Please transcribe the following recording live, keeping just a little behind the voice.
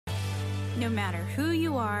No matter who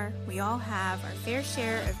you are, we all have our fair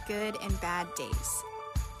share of good and bad days.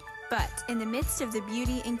 But in the midst of the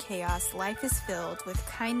beauty and chaos, life is filled with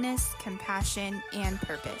kindness, compassion, and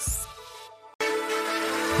purpose.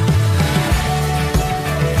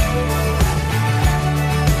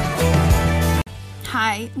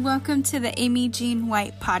 Hi, welcome to the Amy Jean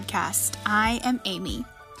White podcast. I am Amy.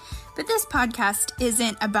 But this podcast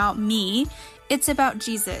isn't about me, it's about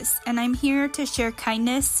Jesus, and I'm here to share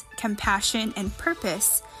kindness, compassion, and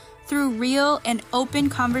purpose through real and open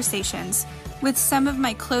conversations with some of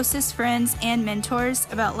my closest friends and mentors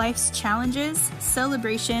about life's challenges,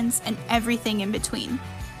 celebrations, and everything in between.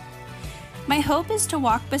 My hope is to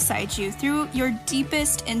walk beside you through your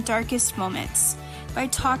deepest and darkest moments by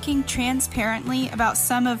talking transparently about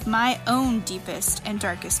some of my own deepest and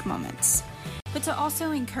darkest moments, but to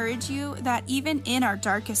also encourage you that even in our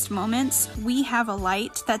darkest moments, we have a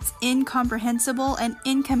light that's incomprehensible and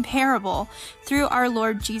incomparable through our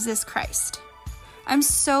Lord Jesus Christ. I'm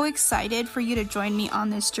so excited for you to join me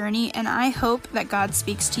on this journey, and I hope that God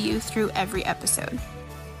speaks to you through every episode.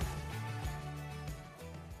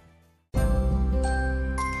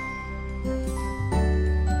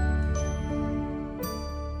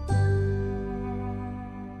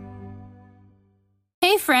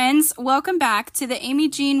 Hey friends, welcome back to the Amy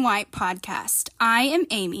Jean White podcast. I am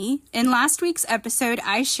Amy. In last week's episode,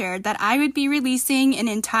 I shared that I would be releasing an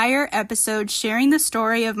entire episode sharing the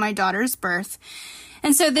story of my daughter's birth.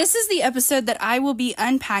 And so this is the episode that I will be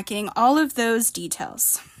unpacking all of those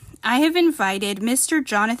details. I have invited Mr.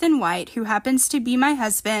 Jonathan White, who happens to be my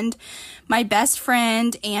husband, my best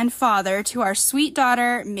friend, and father, to our sweet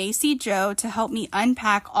daughter, Macie Jo, to help me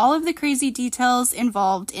unpack all of the crazy details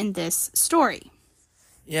involved in this story.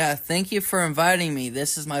 Yeah, thank you for inviting me.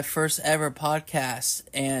 This is my first ever podcast,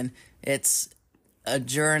 and it's a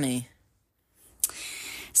journey.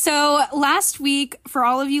 So last week, for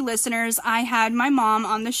all of you listeners, I had my mom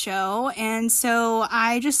on the show, and so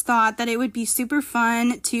I just thought that it would be super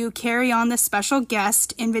fun to carry on the special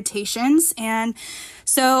guest invitations, and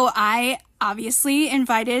so I obviously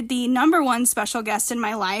invited the number one special guest in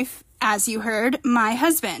my life, as you heard, my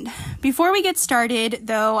husband. Before we get started,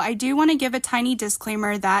 though, I do want to give a tiny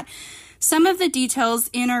disclaimer that some of the details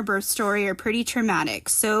in our birth story are pretty traumatic.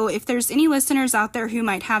 So if there's any listeners out there who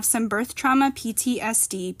might have some birth trauma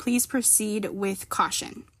PTSD, please proceed with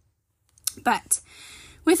caution. But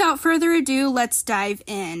without further ado, let's dive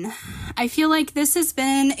in. I feel like this has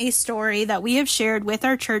been a story that we have shared with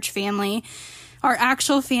our church family, our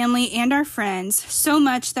actual family, and our friends, so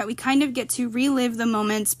much that we kind of get to relive the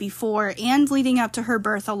moments before and leading up to her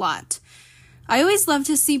birth a lot. I always love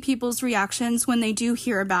to see people's reactions when they do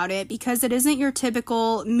hear about it, because it isn't your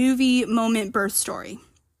typical movie moment birth story.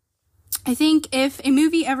 I think if a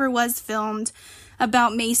movie ever was filmed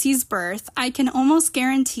about Macie's birth, I can almost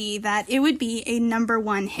guarantee that it would be a number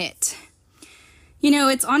one hit. You know,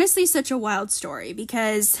 it's honestly such a wild story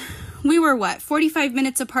because we were, 45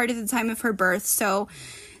 minutes apart at the time of her birth, so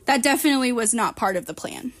that definitely was not part of the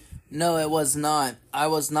plan. No, it was not. I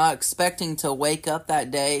was not expecting to wake up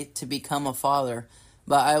that day to become a father,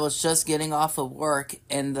 but I was just getting off of work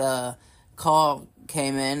and the call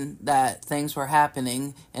came in that things were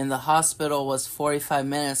happening, and the hospital was 45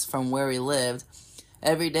 minutes from where we lived.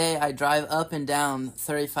 Every day I drive up and down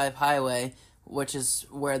 35 Highway, which is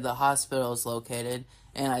where the hospital is located,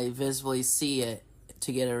 and I visibly see it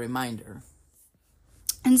to get a reminder.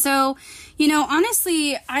 And so, you know,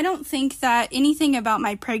 honestly, I don't think that anything about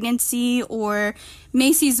my pregnancy or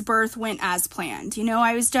Macie's birth went as planned. You know,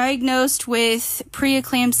 I was diagnosed with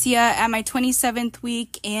Preeclampsia at my 27th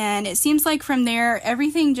week, and it seems like from there,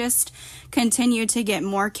 everything just continued to get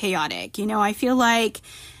more chaotic. You know, I feel like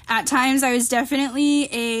at times I was definitely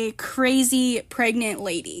a crazy pregnant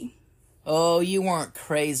lady. Oh, you weren't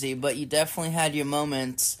crazy, but you definitely had your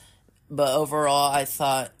moments. But overall, I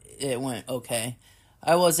thought it went okay.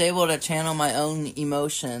 I was able to channel my own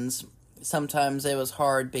emotions. Sometimes it was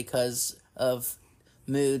hard because of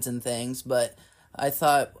moods and things, but I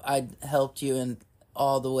thought I helped you in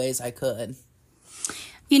all the ways I could.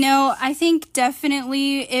 You know, I think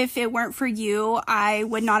definitely if it weren't for you, I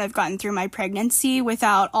would not have gotten through my pregnancy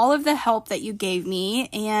without all of the help that you gave me.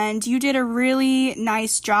 And you did a really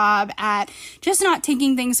nice job at just not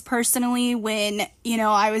taking things personally when, you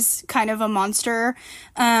know, I was kind of a monster.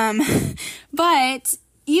 But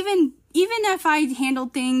even if I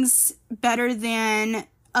handled things better than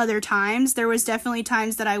other times, there was definitely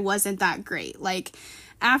times that I wasn't that great. Like,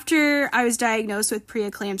 after I was diagnosed with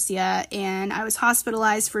preeclampsia and I was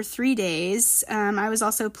hospitalized for 3 days, I was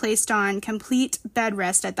also placed on complete bed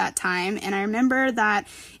rest at that time. And I remember that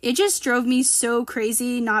it just drove me so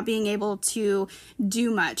crazy not being able to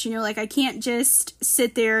do much. Like I can't just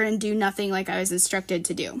sit there and do nothing like I was instructed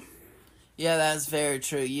to do. Yeah, that's very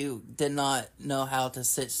true. You did not know how to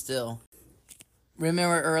sit still.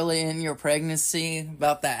 Remember early in your pregnancy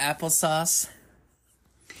about that applesauce?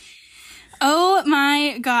 Oh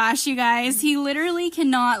my gosh, you guys, he literally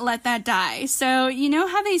cannot let that die. So, you know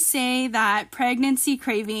how they say that pregnancy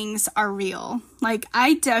cravings are real? Like,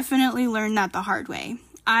 I definitely learned that the hard way.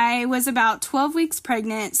 I was about 12 weeks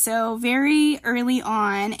pregnant, so very early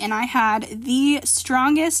on, and I had the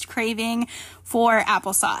strongest craving for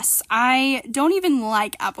applesauce. I don't even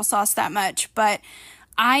like applesauce that much, but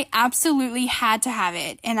I absolutely had to have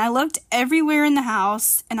it. And I looked everywhere in the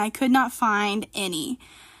house, and I could not find any.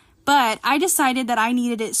 But I decided that I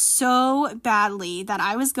needed it so badly that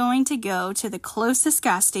I was going to go to the closest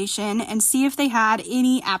gas station and see if they had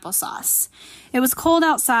any applesauce. It was cold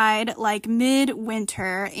outside, like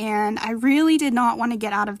mid-winter, and I really did not want to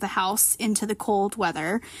get out of the house into the cold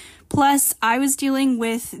weather. Plus, I was dealing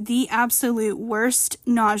with the absolute worst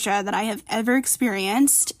nausea that I have ever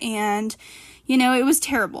experienced, and, it was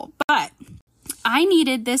terrible. But I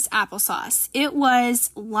needed this applesauce. It was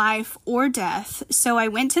life or death. So I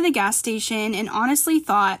went to the gas station and honestly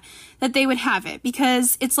thought that they would have it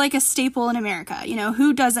because it's like a staple in America.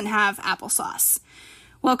 Who doesn't have applesauce?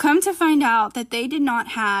 Well, come to find out that they did not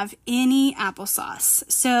have any applesauce.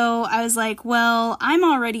 So I was like, well, I'm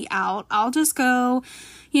already out. I'll just go,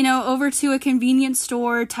 over to a convenience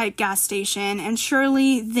store type gas station and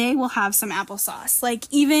surely they will have some applesauce, like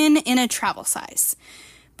even in a travel size.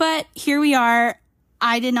 But here we are.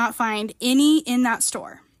 I did not find any in that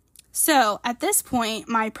store. So at this point,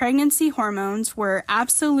 my pregnancy hormones were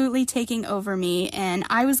absolutely taking over me and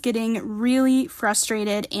I was getting really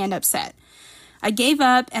frustrated and upset. I gave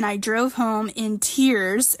up and I drove home in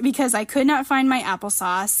tears because I could not find my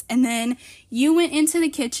applesauce. And then you went into the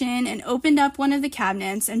kitchen and opened up one of the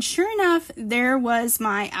cabinets and sure enough, there was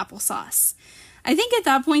my applesauce. I think at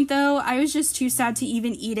that point, though, I was just too sad to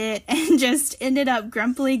even eat it and just ended up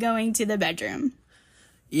grumpily going to the bedroom.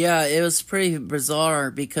 Yeah, it was pretty bizarre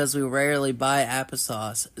because we rarely buy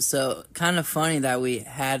applesauce. So kind of funny that we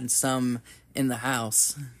had some in the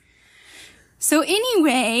house. So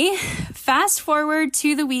anyway, fast forward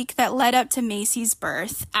to the week that led up to Macie's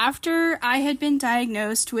birth. After I had been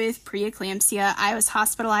diagnosed with preeclampsia, I was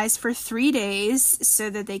hospitalized for 3 days so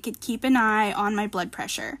that they could keep an eye on my blood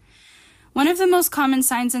pressure. One of the most common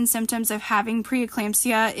signs and symptoms of having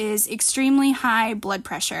preeclampsia is extremely high blood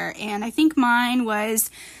pressure, and I think mine was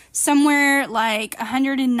somewhere like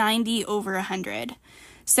 190 over 100.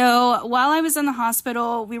 So while I was in the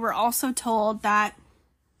hospital, we were also told that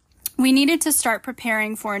we needed to start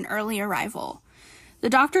preparing for an early arrival. The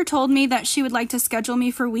doctor told me that she would like to schedule me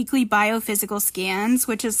for weekly biophysical scans,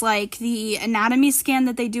 which is like the anatomy scan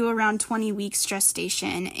that they do around 20 weeks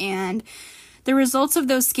gestation, and the results of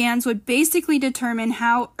those scans would basically determine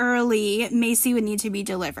how early Macie would need to be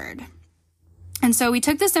delivered. And so we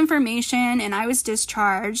took this information and I was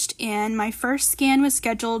discharged and my first scan was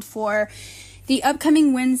scheduled for the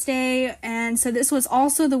upcoming Wednesday. And so this was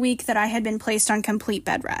also the week that I had been placed on complete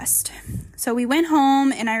bed rest. So we went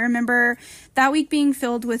home and I remember that week being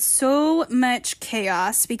filled with so much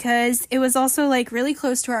chaos because it was also like really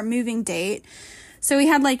close to our moving date. So we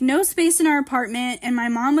had like no space in our apartment and my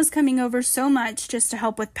mom was coming over so much just to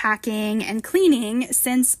help with packing and cleaning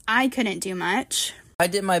since I couldn't do much. I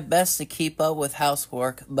did my best to keep up with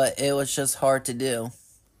housework, but it was just hard to do.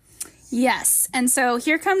 Yes, and so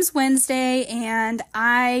here comes Wednesday and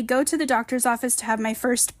I go to the doctor's office to have my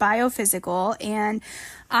first biophysical and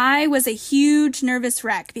I was a huge nervous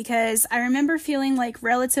wreck because I remember feeling like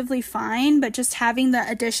relatively fine, but just having the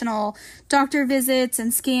additional doctor visits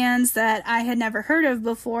and scans that I had never heard of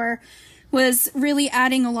before was really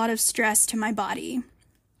adding a lot of stress to my body.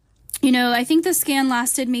 I think the scan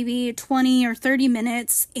lasted maybe 20 or 30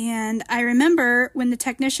 minutes, and I remember when the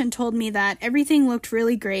technician told me that everything looked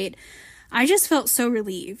really great, I just felt so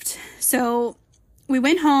relieved. So we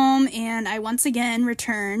went home and I once again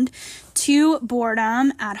returned to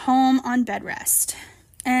boredom at home on bed rest.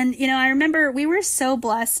 And, I remember we were so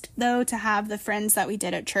blessed, though, to have the friends that we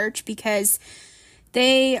did at church because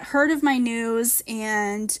they heard of my news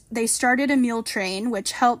and they started a meal train,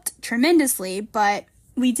 which helped tremendously, but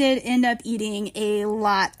we did end up eating a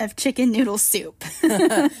lot of chicken noodle soup.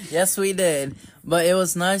 Yes, we did. But it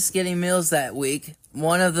was nice getting meals that week.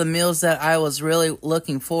 One of the meals that I was really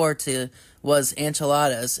looking forward to was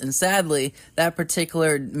enchiladas. And sadly, that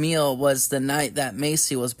particular meal was the night that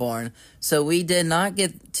Macie was born. So we did not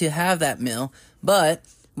get to have that meal, but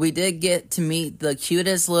we did get to meet the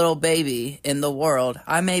cutest little baby in the world.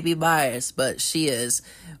 I may be biased, but she is.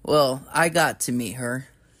 Well, I got to meet her.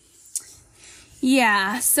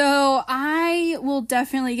 Yeah, so I will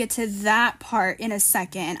definitely get to that part in a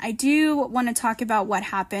second. I do want to talk about what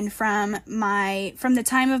happened from the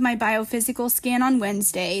time of my biophysical scan on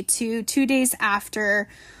Wednesday to 2 days after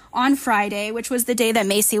on Friday, which was the day that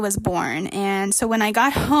Macie was born. And so when I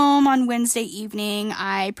got home on Wednesday evening,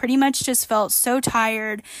 I pretty much just felt so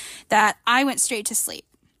tired that I went straight to sleep.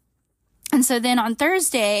 And so then on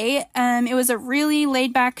Thursday, it was a really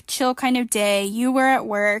laid back, chill kind of day. You were at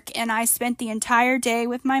work and I spent the entire day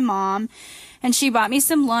with my mom, and she bought me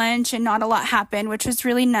some lunch and not a lot happened, which was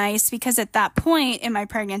really nice because at that point in my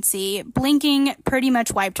pregnancy, blinking pretty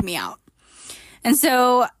much wiped me out. And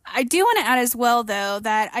so I do want to add as well, though,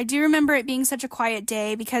 that I do remember it being such a quiet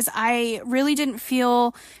day because I really didn't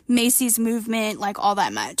feel Macie's movement like all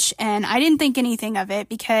that much. And I didn't think anything of it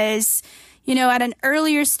because, you know, at an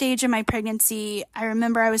earlier stage in my pregnancy, I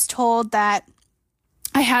remember I was told that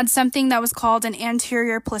I had something that was called an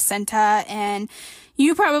anterior placenta, and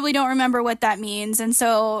you probably don't remember what that means. And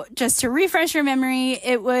so just to refresh your memory,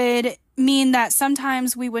 it would mean that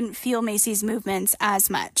sometimes we wouldn't feel Macie's movements as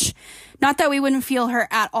much. Not that we wouldn't feel her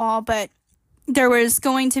at all, but there was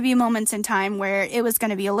going to be moments in time where it was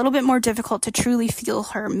going to be a little bit more difficult to truly feel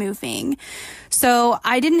her moving. So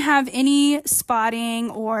I didn't have any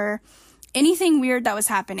spotting or anything weird that was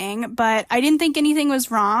happening, but I didn't think anything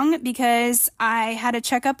was wrong because I had a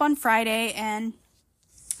checkup on Friday, and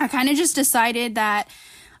I kind of just decided that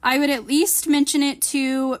I would at least mention it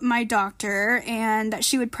to my doctor, and that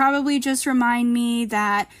she would probably just remind me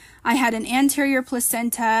that I had an anterior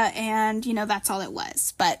placenta, and, you know, that's all it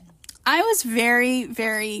was. But I was very,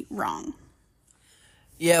 very wrong.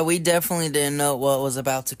 Yeah, we definitely didn't know what was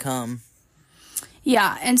about to come.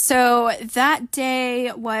 Yeah, and so that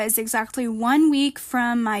day was exactly 1 week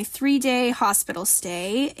from my 3-day hospital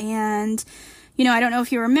stay. And, you know, I don't know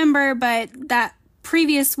if you remember, but that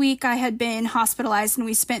previous week I had been hospitalized and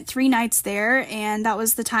we spent 3 nights there. And that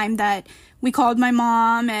was the time that we called my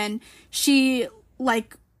mom, and she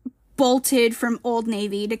bolted from Old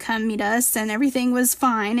Navy to come meet us, and everything was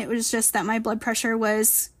fine. It was just that my blood pressure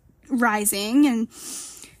was rising. And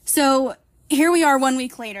so here we are 1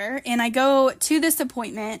 week later, and I go to this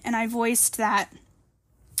appointment, and I voiced that,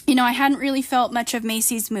 you know, I hadn't really felt much of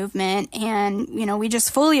Macie's movement, and, you know, we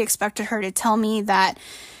just fully expected her to tell me that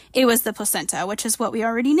it was the placenta, which is what we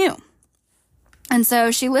already knew. And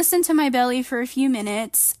so she listened to my belly for a few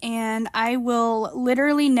minutes, and I will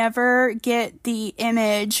literally never get the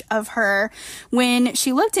image of her when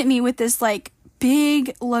she looked at me with this,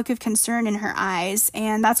 big look of concern in her eyes,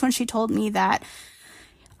 and that's when she told me that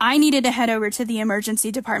I needed to head over to the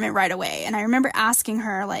emergency department right away. And I remember asking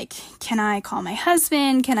her, can I call my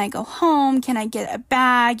husband? Can I go home? Can I get a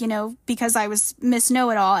bag? You know, because I was Miss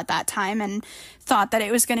Know-It-All at that time and thought that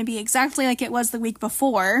it was going to be exactly like it was the week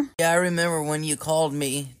before. Yeah, I remember when you called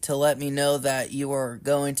me to let me know that you were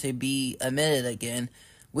going to be admitted again.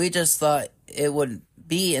 We just thought it would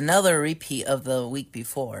be another repeat of the week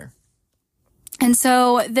before. And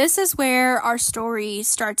so this is where our story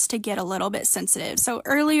starts to get a little bit sensitive. So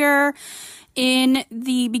earlier in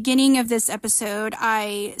the beginning of this episode,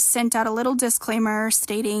 I sent out a little disclaimer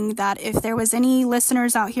stating that if there was any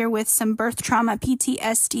listeners out here with some birth trauma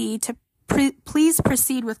PTSD, to please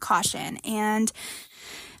proceed with caution. And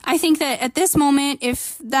I think that at this moment,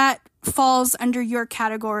 if that falls under your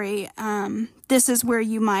category, this is where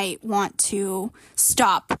you might want to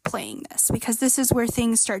stop playing this, because this is where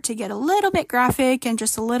things start to get a little bit graphic and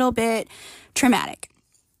just a little bit traumatic.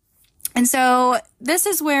 And so this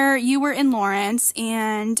is where you were in Lawrence,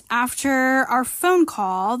 and after our phone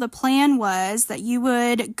call, the plan was that you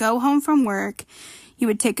would go home from work, you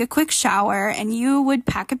would take a quick shower, and you would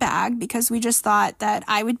pack a bag, because we just thought that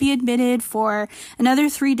I would be admitted for another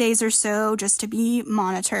 3 days or so just to be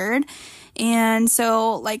monitored. And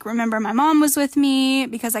so, remember, my mom was with me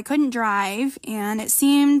because I couldn't drive, and it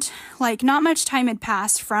seemed like not much time had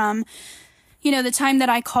passed from, the time that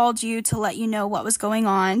I called you to let you know what was going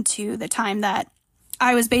on to the time that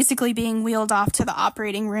I was basically being wheeled off to the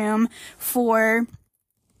operating room for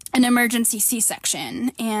an emergency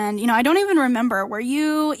C-section. And, I don't even remember, were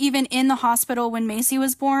you even in the hospital when Macie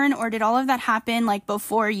was born, or did all of that happen,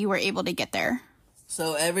 before you were able to get there?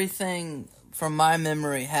 So everything from my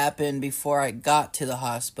memory happened before I got to the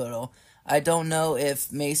hospital. I don't know if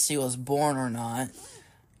Macie was born or not,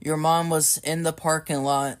 your mom was in the parking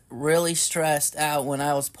lot, really stressed out when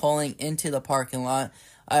I was pulling into the parking lot.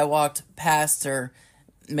 I walked past her,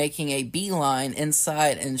 making a beeline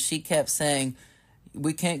inside, and she kept saying,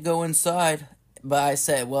 "We can't go inside." But I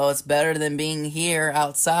said, "Well, it's better than being here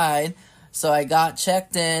outside." So I got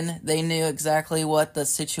checked in. They knew exactly what the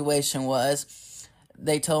situation was.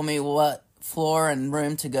 They told me what floor and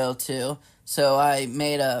room to go to. So I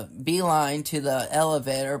made a beeline to the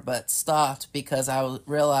elevator, but stopped because I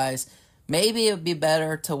realized maybe it would be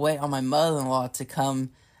better to wait on my mother-in-law to come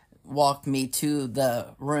walk me to the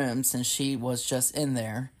room since she was just in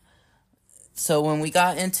there. So when we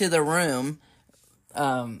got into the room,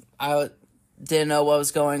 I didn't know what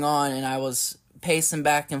was going on, and I was pacing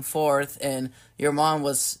back and forth, and your mom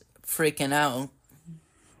was freaking out.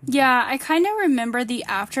 Yeah, I kind of remember the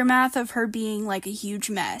aftermath of her being like a huge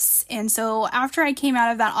mess. And so after I came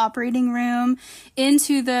out of that operating room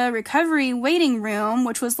into the recovery waiting room,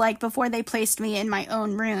 which was like before they placed me in my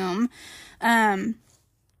own room,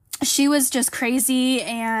 she was just crazy,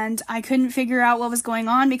 and I couldn't figure out what was going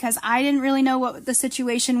on because I didn't really know what the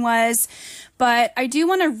situation was. But I do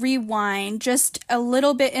want to rewind just a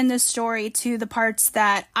little bit in this story to the parts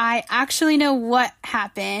that I actually know what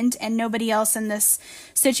happened, and nobody else in this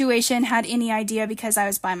situation had any idea because I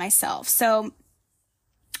was by myself. So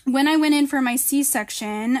when I went in for my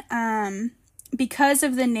C-section, because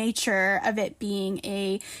of the nature of it being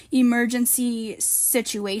a emergency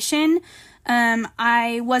situation,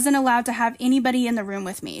 I wasn't allowed to have anybody in the room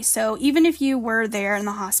with me. So even if you were there in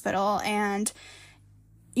the hospital and,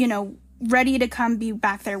 ready to come be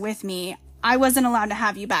back there with me, I wasn't allowed to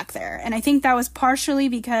have you back there. And I think that was partially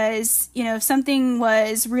because, if something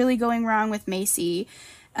was really going wrong with Macie,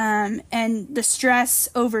 and the stress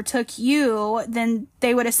overtook you, then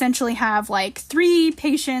they would essentially have like 3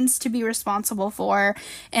 patients to be responsible for.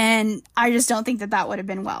 And I just don't think that would have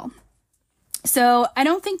been well. So I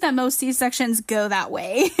don't think that most C-sections go that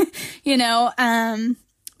way,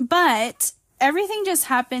 but everything just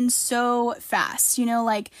happened so fast,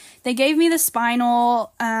 like they gave me the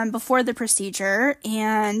spinal, before the procedure.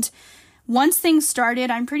 And once things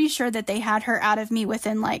started, I'm pretty sure that they had her out of me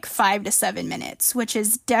within like 5 to 7 minutes, which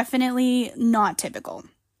is definitely not typical.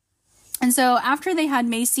 And so after they had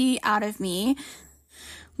Macie out of me,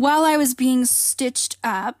 while I was being stitched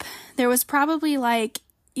up, there was probably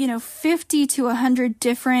 50 to 100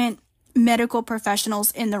 different medical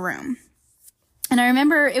professionals in the room. And I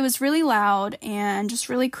remember it was really loud and just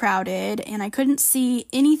really crowded, and I couldn't see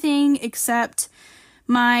anything except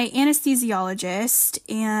my anesthesiologist.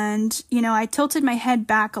 And, I tilted my head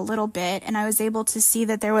back a little bit, and I was able to see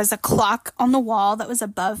that there was a clock on the wall that was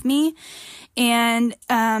above me. And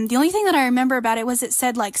the only thing that I remember about it was it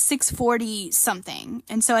said 6:40 something.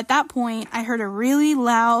 And so at that point, I heard a really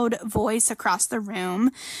loud voice across the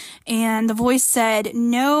room, and the voice said,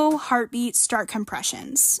 "No heartbeat, start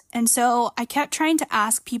compressions." And so I kept trying to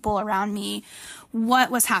ask people around me what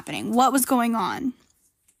was happening, what was going on.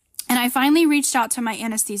 And I finally reached out to my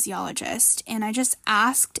anesthesiologist, and I just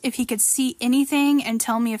asked if he could see anything and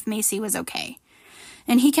tell me if Macie was okay.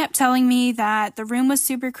 And he kept telling me that the room was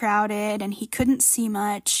super crowded and he couldn't see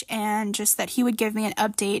much, and just that he would give me an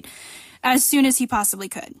update as soon as he possibly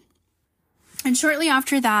could. And shortly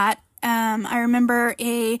after that, I remember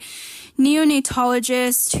a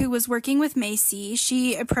neonatologist who was working with Macie.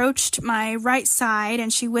 She approached my right side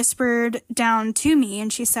and she whispered down to me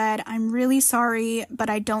and she said, "I'm really sorry, but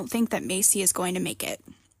I don't think that Macie is going to make it."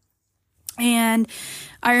 And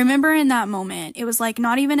I remember in that moment, it was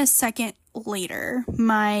not even a second later,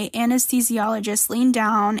 my anesthesiologist leaned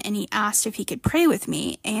down and he asked if he could pray with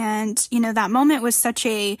me. And, that moment was such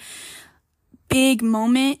a big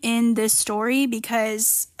moment in this story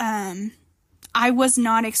because I was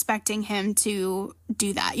not expecting him to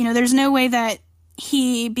do that. There's no way that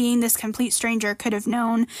he, being this complete stranger, could have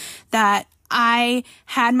known that I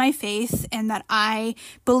had my faith and that I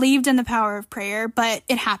believed in the power of prayer, but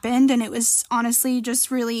it happened, and it was honestly just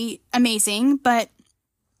really amazing. But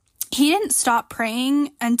he didn't stop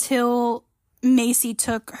praying until Macie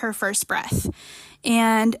took her first breath.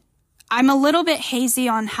 And I'm a little bit hazy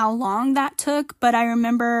on how long that took, but I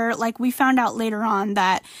remember, we found out later on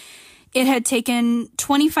that it had taken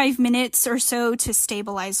 25 minutes or so to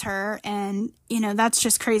stabilize her, and, that's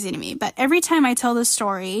just crazy to me. But every time I tell this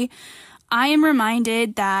story, I am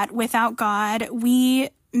reminded that without God, we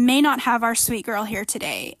may not have our sweet girl here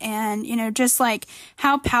today. And, just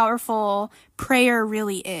how powerful prayer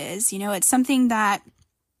really is, it's something that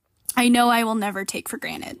I know I will never take for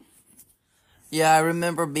granted. Yeah, I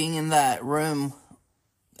remember being in that room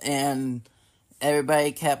and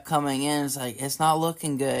everybody kept coming in. It's it's not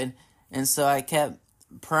looking good. And so I kept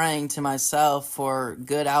praying to myself for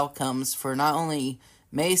good outcomes for not only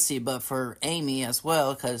Macie, but for Amy as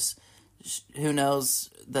well, because who knows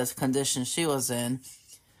the condition she was in.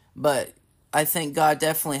 But I think God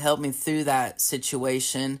definitely helped me through that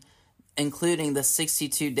situation, including the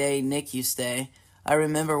 62-day NICU stay. I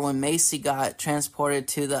remember when Macie got transported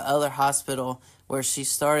to the other hospital where she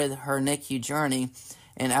started her NICU journey,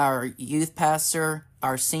 and our youth pastor,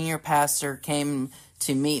 our senior pastor, came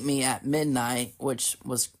to meet me at midnight, which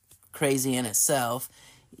was crazy in itself.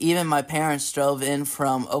 Even my parents drove in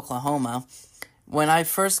from Oklahoma. When I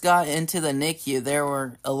first got into the NICU, there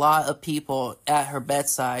were a lot of people at her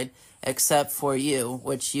bedside, except for you,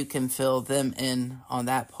 which you can fill them in on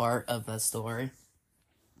that part of the story.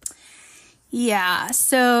 Yeah,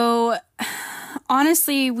 so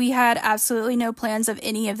honestly, we had absolutely no plans of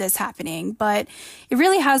any of this happening, but it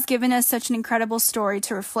really has given us such an incredible story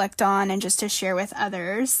to reflect on and just to share with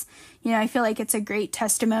others. You know, I feel like it's a great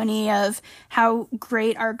testimony of how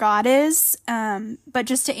great our God is. But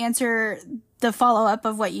just to answer the follow-up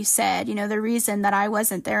of what you said, you know, the reason that I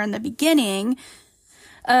wasn't there in the beginning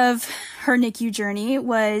of her NICU journey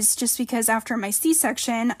was just because after my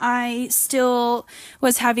C-section, I still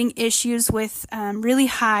was having issues with really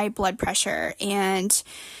high blood pressure. And,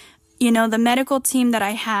 you know, the medical team that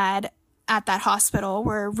I had at that hospital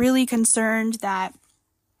were really concerned that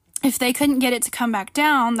if they couldn't get it to come back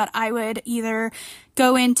down, that I would either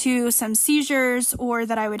go into some seizures or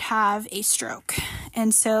that I would have a stroke.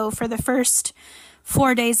 And so for the first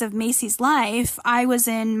 4 days of Macie's life, I was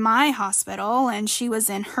in my hospital and she was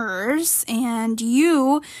in hers, and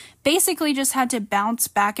you basically just had to bounce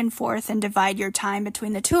back and forth and divide your time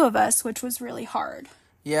between the two of us, which was really hard.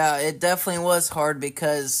 Yeah, it definitely was hard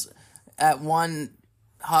because at one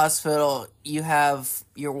hospital you have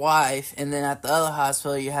your wife, and then at the other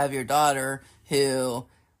hospital you have your daughter who,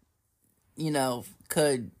 you know,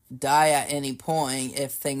 could die at any point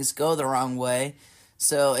if things go the wrong way.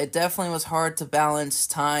 So it definitely was hard to balance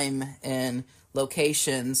time and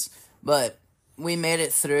locations, but we made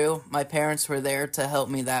it through. My parents were there to help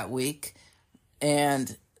me that week.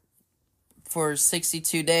 And for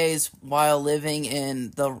 62 days while living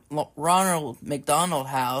in the Ronald McDonald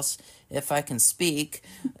House, if I can speak,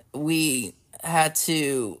 we had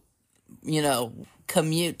to, you know,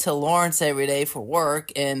 commute to Lawrence every day for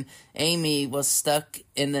work, and Amy was stuck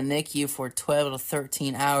in the NICU for 12 to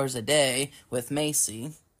 13 hours a day with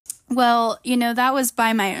Macie. Well, you know, that was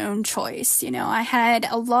by my own choice. You know, I had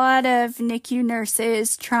a lot of NICU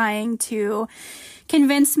nurses trying to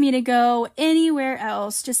convince me to go anywhere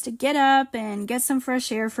else just to get up and get some fresh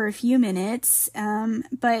air for a few minutes.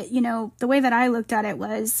 But, you know, the way that I looked at it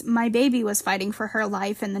was my baby was fighting for her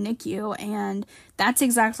life in the NICU, and that's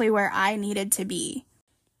exactly where I needed to be.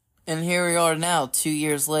 And here we are now, 2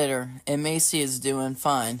 years later, and Macie is doing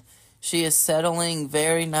fine. She is settling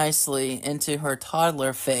very nicely into her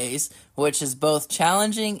toddler phase, which is both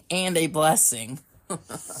challenging and a blessing.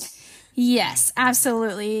 Yes,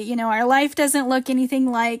 absolutely. You know, our life doesn't look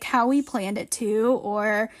anything like how we planned it to,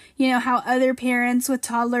 or, you know, how other parents with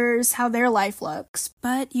toddlers, how their life looks.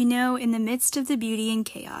 But, you know, in the midst of the beauty and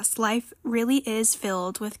chaos, life really is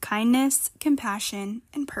filled with kindness, compassion,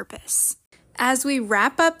 and purpose. As we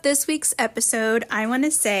wrap up this week's episode, I want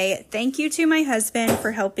to say thank you to my husband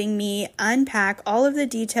for helping me unpack all of the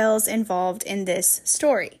details involved in this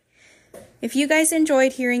story. If you guys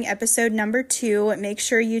enjoyed hearing episode number 2, make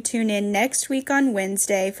sure you tune in next week on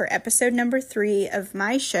Wednesday for episode number 3 of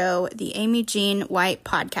my show, the Amy Jean White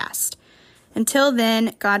Podcast. Until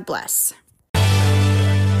then, God bless.